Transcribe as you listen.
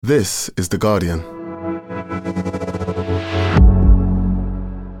This is The Guardian.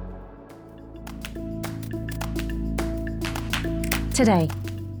 Today,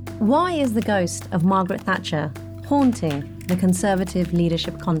 why is the ghost of Margaret Thatcher haunting the Conservative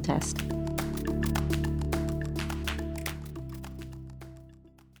leadership contest?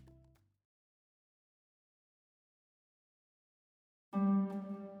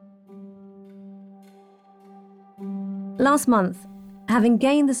 Last month, having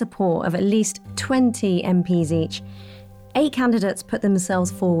gained the support of at least 20 MPs each, 8 candidates put themselves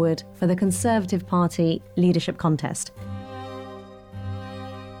forward for the Conservative Party leadership contest.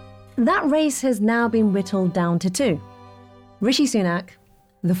 That race has now been whittled down to 2. Rishi Sunak,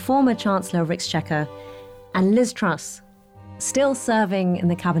 the former Chancellor of Exchequer, and Liz Truss, still serving in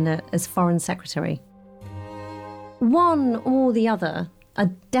the Cabinet as Foreign Secretary. One or the other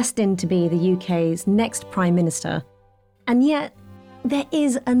are destined to be the UK's next Prime Minister, and yet there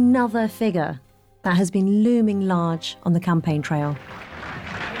is another figure that has been looming large on the campaign trail.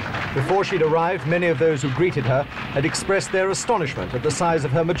 Before she'd arrived, many of those who greeted her had expressed their astonishment at the size of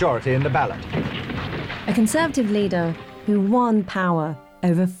her majority in the ballot. A Conservative leader who won power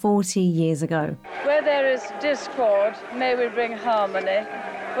over 40 years ago. Where there is discord, may we bring harmony.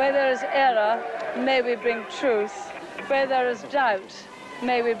 Where there is error, may we bring truth. Where there is doubt,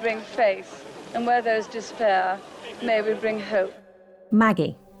 may we bring faith. And where there is despair, may we bring hope.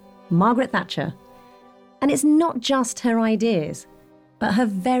 Maggie, Margaret Thatcher. And it's not just her ideas, but her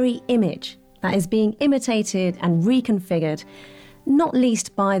very image that is being imitated and reconfigured, not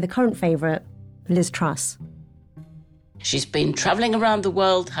least by the current favourite, Liz Truss. She's been travelling around the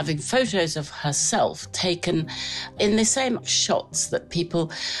world having photos of herself taken in the same shots that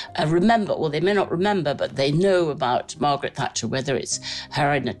people remember, or they may not remember, but they know about Margaret Thatcher, whether it's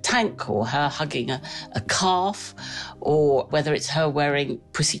her in a tank or her hugging a calf, or whether it's her wearing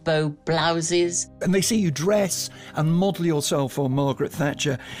pussy bow blouses. And they see you dress and model yourself on Margaret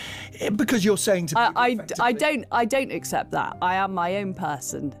Thatcher because you're saying to people... I don't accept that. I am my own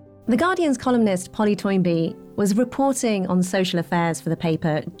person. The Guardian's columnist Polly Toynbee was reporting on social affairs for the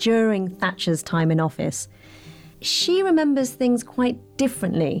paper during Thatcher's time in office. She remembers things quite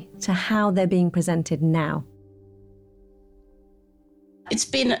differently to how they're being presented now. It's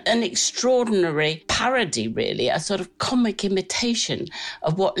been an extraordinary parody, really, a sort of comic imitation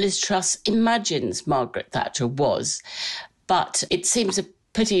of what Liz Truss imagines Margaret Thatcher was. But it seems a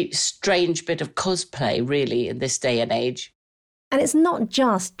pretty strange bit of cosplay, really, in this day and age. And it's not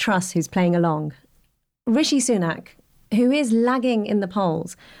just Truss who's playing along. Rishi Sunak, who is lagging in the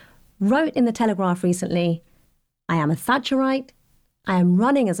polls, wrote in The Telegraph recently, "I am a Thatcherite, I am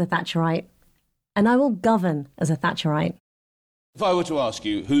running as a Thatcherite, and I will govern as a Thatcherite." If I were to ask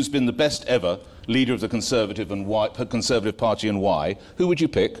you who's been the best ever leader of the Conservative Party and why, who would you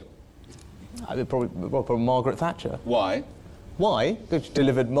pick? I would probably Margaret Thatcher. Why? Why? Because she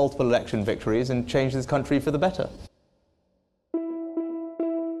delivered multiple election victories and changed this country for the better.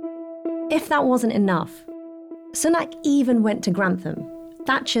 If that wasn't enough, Sunak even went to Grantham,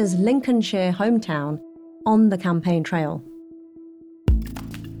 Thatcher's Lincolnshire hometown, on the campaign trail.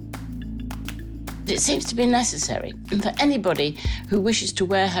 It seems to be necessary for anybody who wishes to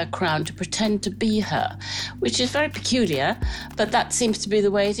wear her crown to pretend to be her, which is very peculiar, but that seems to be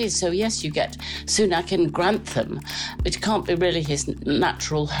the way it is. So yes, you get Sunak in Grantham, but it can't be really his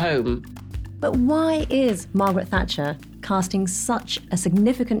natural home. But why is Margaret Thatcher casting such a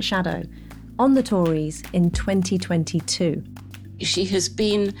significant shadow on the Tories in 2022? She has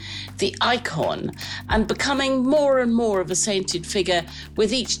been the icon and becoming more and more of a sainted figure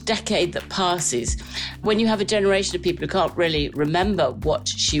with each decade that passes. When you have a generation of people who can't really remember what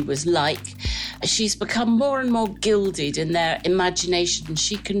she was like, she's become more and more gilded in their imagination.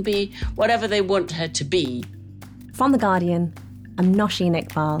 She can be whatever they want her to be. From The Guardian, I'm Nosheen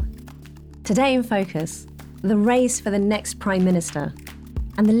Iqbal. Today in Focus, the race for the next Prime Minister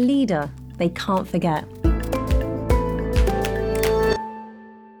and the leader they can't forget.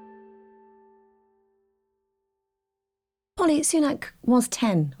 Polly, Sunak was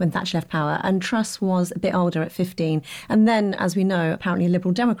 10 when Thatcher left power and Truss was a bit older at 15 and then, as we know, apparently a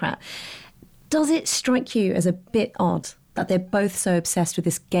Liberal Democrat. Does it strike you as a bit odd that they're both so obsessed with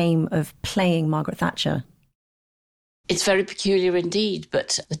this game of playing Margaret Thatcher? It's very peculiar indeed,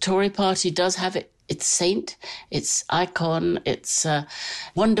 but the Tory party does have its saint, its icon, its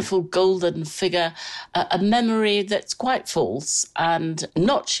wonderful golden figure, a memory that's quite false and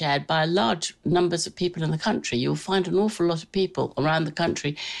not shared by large numbers of people in the country. You'll find an awful lot of people around the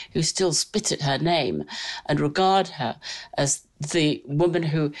country who still spit at her name and regard her as the woman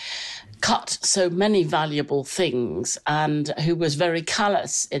who cut so many valuable things and who was very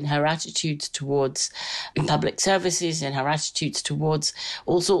callous in her attitudes towards public services, in her attitudes towards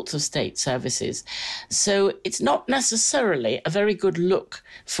all sorts of state services. So it's not necessarily a very good look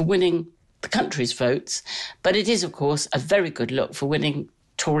for winning the country's votes, but it is, of course, a very good look for winning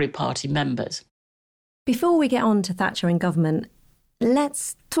Tory party members. Before we get on to Thatcher in government,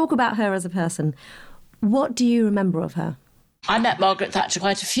 let's talk about her as a person. What do you remember of her? I met Margaret Thatcher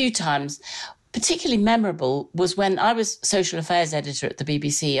quite a few times. Particularly memorable was when I was social affairs editor at the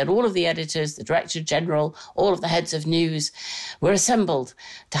BBC, and all of the editors, the Director General, all of the heads of news were assembled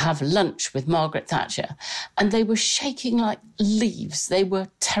to have lunch with Margaret Thatcher. And they were shaking like leaves. They were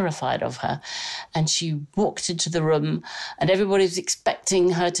terrified of her. And she walked into the room and everybody was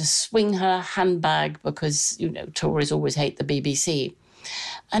expecting her to swing her handbag because, Tories always hate the BBC.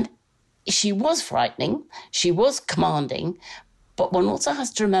 And she was frightening. She was commanding. But one also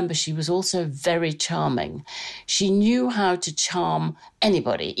has to remember she was also very charming. She knew how to charm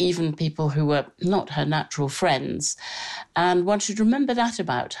anybody, even people who were not her natural friends. And one should remember that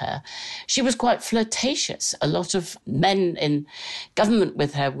about her. She was quite flirtatious. A lot of men in government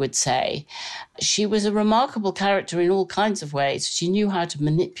with her would say. She was a remarkable character in all kinds of ways. She knew how to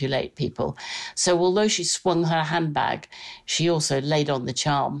manipulate people. So although she swung her handbag, she also laid on the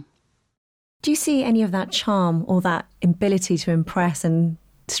charm. Do you see any of that charm or that ability to impress and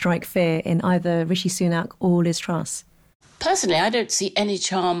strike fear in either Rishi Sunak or Liz Truss? Personally, I don't see any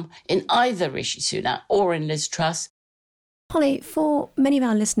charm in either Rishi Sunak or in Liz Truss. Holly, for many of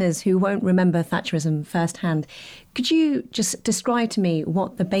our listeners who won't remember Thatcherism firsthand, could you just describe to me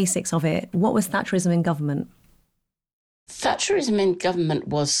what the basics of it, what was Thatcherism in government? Thatcherism in government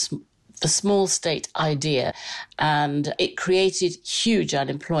was the small state idea, and it created huge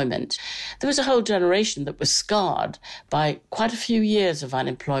unemployment. There was a whole generation that was scarred by quite a few years of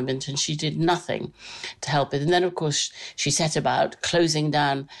unemployment, and she did nothing to help it. And then, of course, she set about closing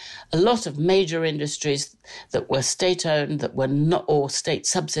down a lot of major industries that were state-owned, that were not, or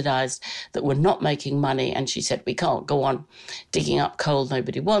state-subsidised, that were not making money. And she said, we can't go on digging up coal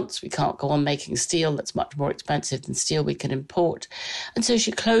nobody wants. We can't go on making steel that's much more expensive than steel we can import. And so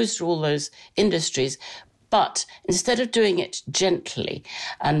she closed all those industries. But instead of doing it gently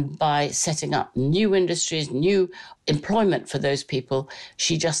and by setting up new industries, new employment for those people,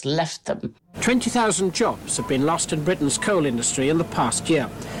 she just left them. 20,000 jobs have been lost in Britain's coal industry in the past year.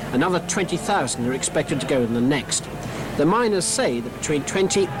 Another 20,000 are expected to go in the next. The miners say that between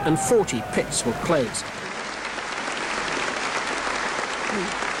 20 and 40 pits will close.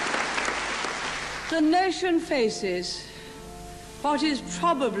 The nation faces what is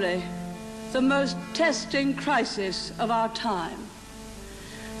probably the most testing crisis of our time.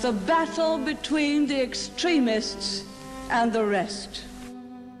 The battle between the extremists and the rest.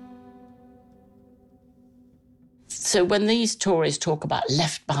 So when these Tories talk about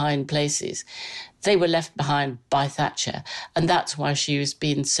left behind places, they were left behind by Thatcher. And that's why she was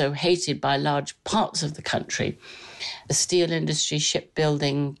being so hated by large parts of the country. The steel industry,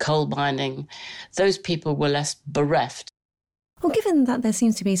 shipbuilding, coal mining, those people were less bereft. Well, given that there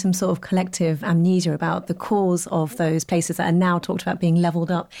seems to be some sort of collective amnesia about the cause of those places that are now talked about being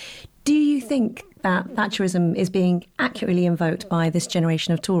levelled up, do you think that Thatcherism is being accurately invoked by this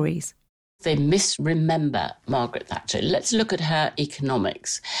generation of Tories? They misremember Margaret Thatcher. Let's look at her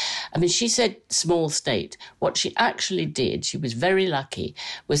economics. I mean, she said small state. What she actually did, she was very lucky,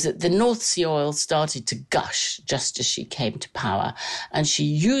 was that the North Sea oil started to gush just as she came to power. And she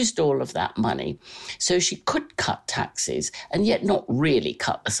used all of that money so she could cut taxes and yet not really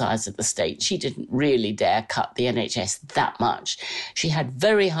cut the size of the state. She didn't really dare cut the NHS that much. She had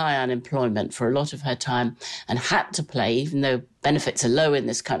very high unemployment for a lot of her time and had to play, even though benefits are low in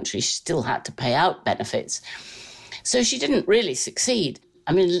this country, she still had to pay out benefits. So she didn't really succeed.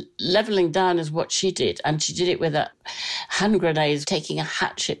 I mean, levelling down is what she did, and she did it with a hand grenade, taking a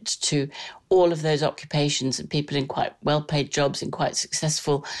hatchet to all of those occupations, and people in quite well-paid jobs in quite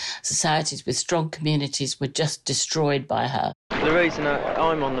successful societies with strong communities were just destroyed by her. The reason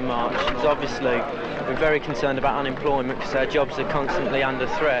I'm on the march is obviously we're very concerned about unemployment because our jobs are constantly under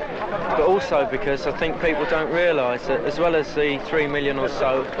threat, but also because I think people don't realise that as well as the 3 million or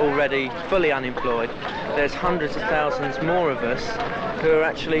so already fully unemployed, there's hundreds of thousands more of us who are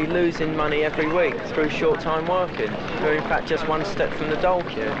actually losing money every week through short-time working, who are in fact just one step from the dole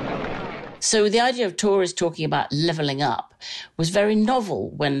queue. So the idea of Tories talking about levelling up was very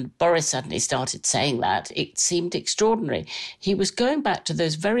novel. When Boris suddenly started saying that, it seemed extraordinary. He was going back to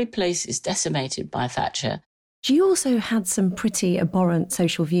those very places decimated by Thatcher. She also had some pretty abhorrent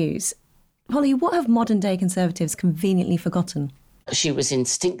social views. Holly, what have modern-day Conservatives conveniently forgotten? She was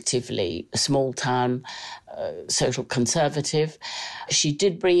instinctively a small-town social conservative. She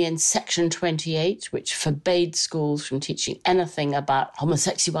did bring in Section 28, which forbade schools from teaching anything about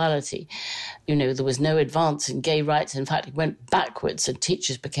homosexuality. You know, there was no advance in gay rights. In fact, it went backwards, and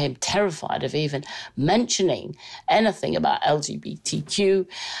teachers became terrified of even mentioning anything about LGBTQ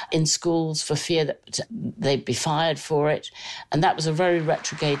in schools for fear that they'd be fired for it. And that was a very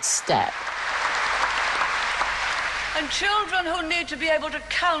retrograde step. And children who need to be able to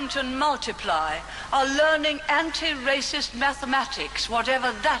count and multiply are learning anti-racist mathematics,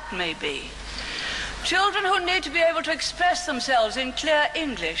 whatever that may be. Children who need to be able to express themselves in clear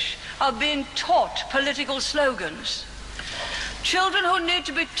English are being taught political slogans. Children who need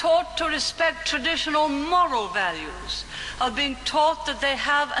to be taught to respect traditional moral values are being taught that they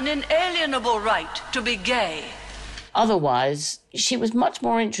have an inalienable right to be gay. Otherwise, she was much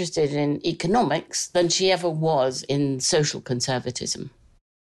more interested in economics than she ever was in social conservatism.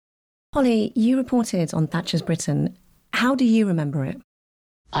 Polly, you reported on Thatcher's Britain. How do you remember it?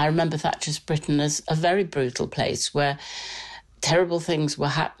 I remember Thatcher's Britain as a very brutal place where terrible things were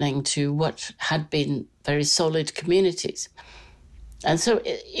happening to what had been very solid communities. And so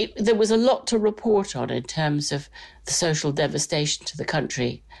there was a lot to report on in terms of the social devastation to the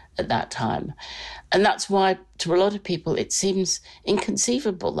country at that time. And that's why, to a lot of people, it seems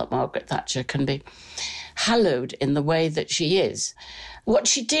inconceivable that Margaret Thatcher can be hallowed in the way that she is. What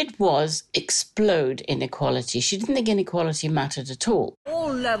she did was explode inequality. She didn't think inequality mattered at all.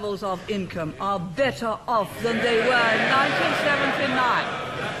 All levels of income are better off than they were in 1979.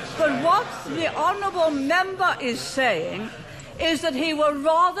 But what the honourable member is saying is that he would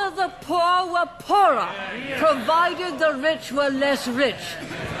rather the poor were poorer, provided the rich were less rich.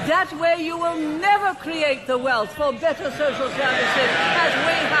 That way you will never create the wealth for better social services as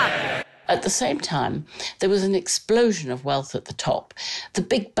we have. At the same time, there was an explosion of wealth at the top. The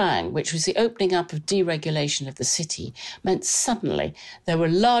Big Bang, which was the opening up of deregulation of the city, meant suddenly there were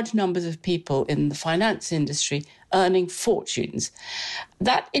large numbers of people in the finance industry earning fortunes.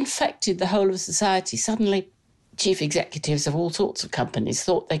 That infected the whole of society. Suddenly, chief executives of all sorts of companies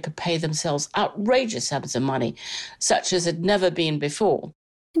thought they could pay themselves outrageous sums of money, such as had never been before.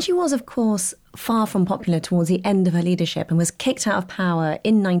 And she was, of course, far from popular towards the end of her leadership and was kicked out of power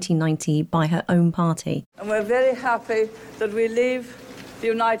in 1990 by her own party. And we're very happy that we leave the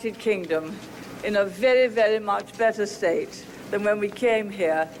United Kingdom in a very, very much better state than when we came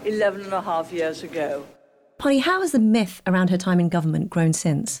here 11 and a half years ago. Polly, how has the myth around her time in government grown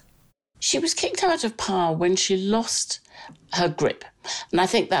since? She was kicked out of power when she lost her grip. And I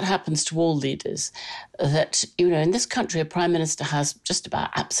think that happens to all leaders, that, you know, in this country, a prime minister has just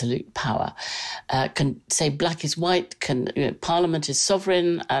about absolute power, can say black is white, parliament is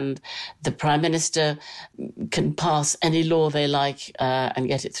sovereign, and the prime minister can pass any law they like and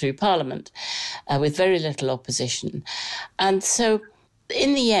get it through parliament with very little opposition. And so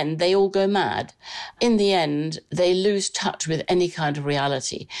in the end, they all go mad. In the end, they lose touch with any kind of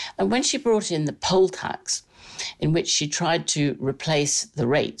reality. And when she brought in the poll tax, in which she tried to replace the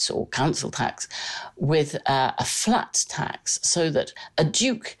rates or council tax with a flat tax so that a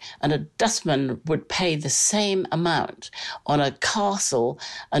duke and a dustman would pay the same amount on a castle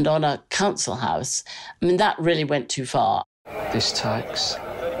and on a council house, I mean, that really went too far. This tax,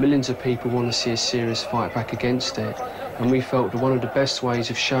 millions of people want to see a serious fight back against it. And we felt that one of the best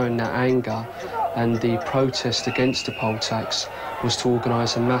ways of showing that anger and the protest against the poll tax was to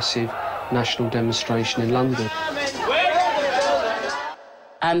organise a massive national demonstration in London.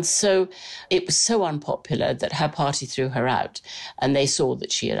 And so it was so unpopular that her party threw her out, and they saw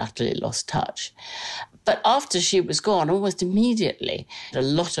that she had utterly lost touch. But after she was gone, almost immediately, a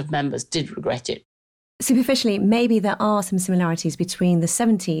lot of members did regret it. Superficially, maybe there are some similarities between the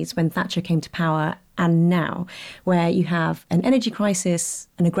 70s when Thatcher came to power and now, where you have an energy crisis,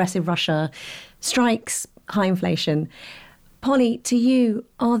 an aggressive Russia, strikes, high inflation. Polly, to you,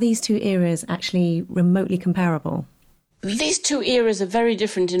 are these two eras actually remotely comparable? These two eras are very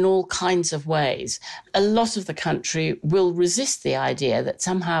different in all kinds of ways. A lot of the country will resist the idea that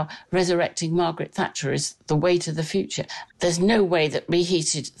somehow resurrecting Margaret Thatcher is the way to the future. There's no way that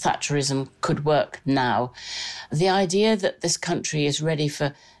reheated Thatcherism could work now. The idea that this country is ready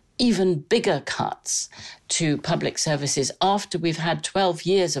for even bigger cuts to public services after we've had 12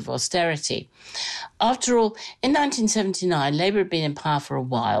 years of austerity. After all, in 1979, Labour had been in power for a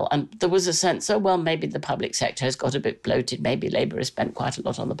while, and there was a sense, oh, well, maybe the public sector has got a bit bloated, maybe Labour has spent quite a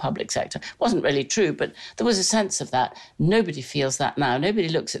lot on the public sector. It wasn't really true, but there was a sense of that. Nobody feels that now. Nobody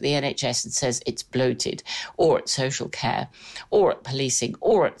looks at the NHS and says it's bloated, or at social care, or at policing,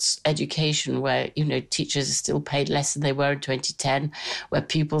 or at education, where, teachers are still paid less than they were in 2010, where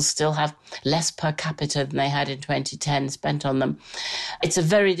pupils still have less per capita than they had in 2010 spent on them. It's a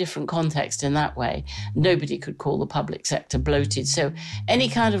very different context in that way. Nobody could call the public sector bloated. So any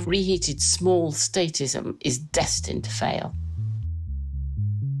kind of reheated small statism is destined to fail.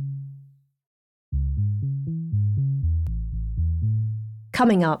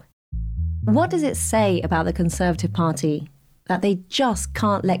 Coming up, what does it say about the Conservative Party that they just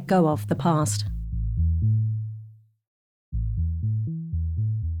can't let go of the past?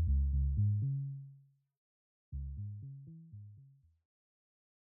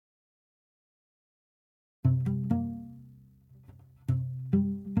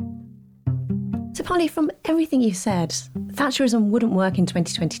 So, Polly, from everything you said, Thatcherism wouldn't work in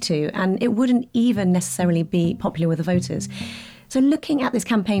 2022, and it wouldn't even necessarily be popular with the voters. So looking at this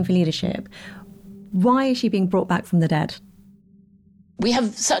campaign for leadership, why is she being brought back from the dead? We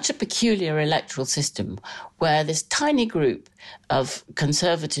have such a peculiar electoral system where this tiny group of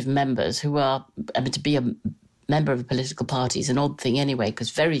Conservative members who are, to be a member of a political party is an odd thing anyway,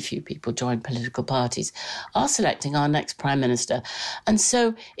 because very few people join political parties, are selecting our next Prime Minister. And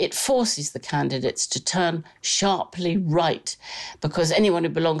so it forces the candidates to turn sharply right, because anyone who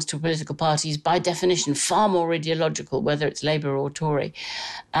belongs to a political party is by definition far more ideological, whether it's Labour or Tory.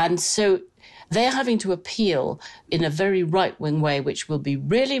 And so they're having to appeal in a very right-wing way, which will be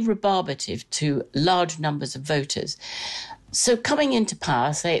really rebarbative to large numbers of voters. So coming into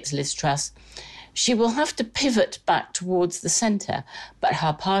power, say it's Liz Truss, she will have to pivot back towards the centre, but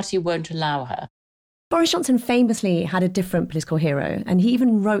her party won't allow her. Boris Johnson famously had a different political hero, and he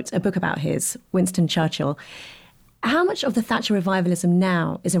even wrote a book about his, Winston Churchill. How much of the Thatcher revivalism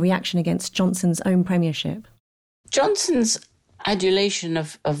now is a reaction against Johnson's own premiership? Johnson's adulation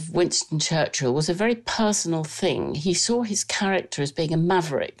of Winston Churchill was a very personal thing. He saw his character as being a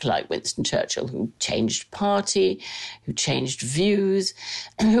maverick like Winston Churchill, who changed party, who changed views,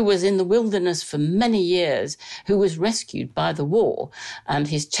 and who was in the wilderness for many years, who was rescued by the war, and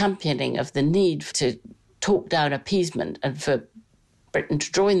his championing of the need to talk down appeasement and for Britain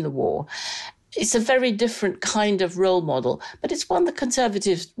to join the war. It's a very different kind of role model, but it's one the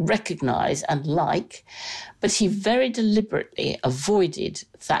Conservatives recognise and like. But he very deliberately avoided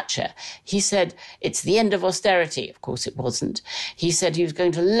Thatcher. He said, it's the end of austerity. Of course it wasn't. He said he was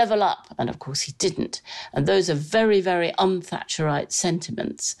going to level up, and of course he didn't. And those are very, very un-Thatcherite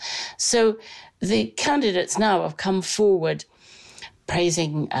sentiments. So the candidates now have come forward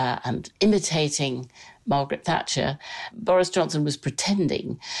praising and imitating Margaret Thatcher. Boris Johnson was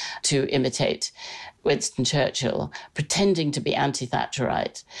pretending to imitate Winston Churchill, pretending to be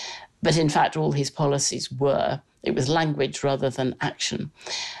anti-Thatcherite. But in fact, all his policies were. It was language rather than action.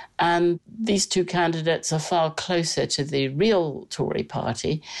 And these two candidates are far closer to the real Tory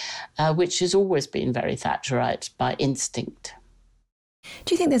party, which has always been very Thatcherite by instinct.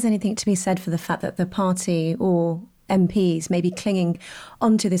 Do you think there's anything to be said for the fact that the party or MPs may be clinging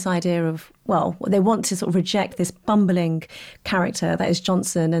onto this idea of, well, they want to sort of reject this bumbling character that is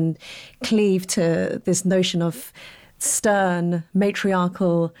Johnson and cleave to this notion of stern,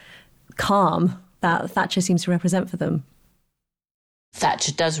 matriarchal calm that Thatcher seems to represent for them?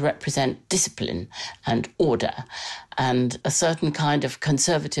 Thatcher does represent discipline and order and a certain kind of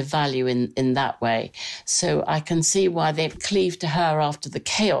conservative value in that way. So I can see why they've cleaved to her after the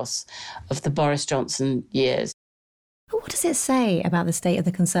chaos of the Boris Johnson years. But what does it say about the state of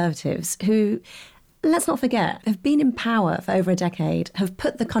the Conservatives, who, let's not forget, have been in power for over a decade, have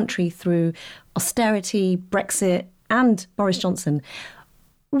put the country through austerity, Brexit and Boris Johnson?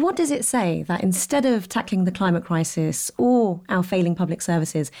 What does it say that instead of tackling the climate crisis or our failing public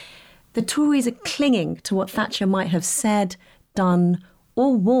services, the Tories are clinging to what Thatcher might have said, done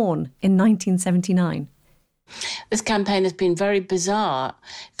or worn in 1979? This campaign has been very bizarre,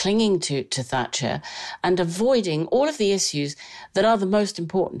 clinging to Thatcher and avoiding all of the issues that are the most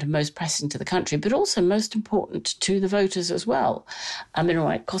important and most pressing to the country, but also most important to the voters as well. I mean, all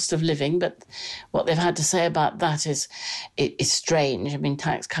right, cost of living, but what they've had to say about that is strange. I mean,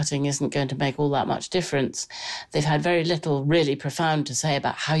 tax cutting isn't going to make all that much difference. They've had very little really profound to say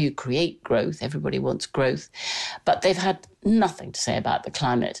about how you create growth. Everybody wants growth. But they've had nothing to say about the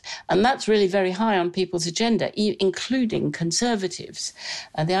climate. And that's really very high on people's agenda. agenda, including Conservatives.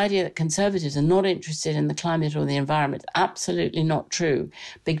 And the idea that Conservatives are not interested in the climate or the environment, absolutely not true.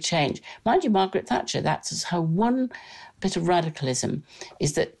 Big change. Mind you, Margaret Thatcher, that's her one bit of radicalism,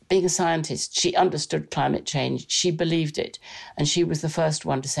 is that being a scientist, she understood climate change, she believed it, and she was the first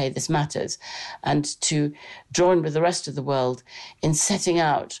one to say this matters, and to join with the rest of the world in setting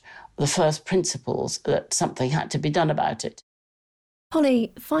out the first principles that something had to be done about it.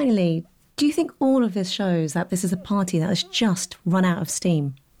 Polly, finally, do you think all of this shows that this is a party that has just run out of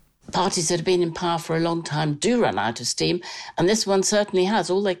steam? Parties that have been in power for a long time do run out of steam, and this one certainly has.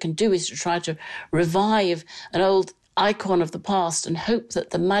 All they can do is to try to revive an old icon of the past and hope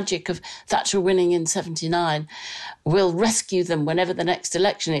that the magic of Thatcher winning in 79 will rescue them whenever the next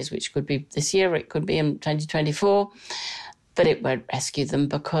election is, which could be this year, it could be in 2024. But it won't rescue them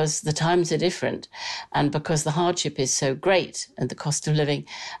because the times are different and because the hardship is so great and the cost of living.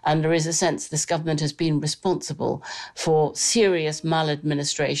 And there is a sense this government has been responsible for serious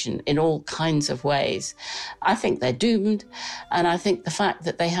maladministration in all kinds of ways. I think they're doomed. And I think the fact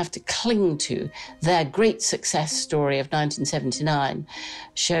that they have to cling to their great success story of 1979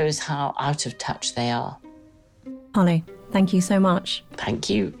 shows how out of touch they are. Polly, thank you so much. Thank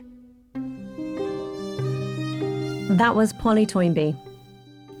you. That was Polly Toynbee.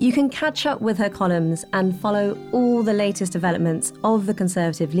 You can catch up with her columns and follow all the latest developments of the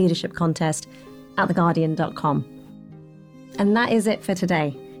Conservative Leadership Contest at theguardian.com. And that is it for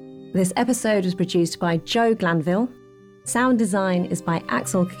today. This episode was produced by Joe Glanville. Sound design is by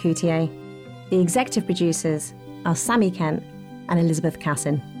Axel Kakoutié. The executive producers are Sammy Kent and Elizabeth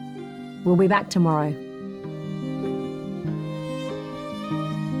Cassin. We'll be back tomorrow.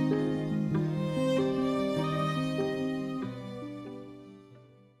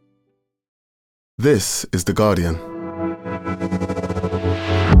 This is The Guardian.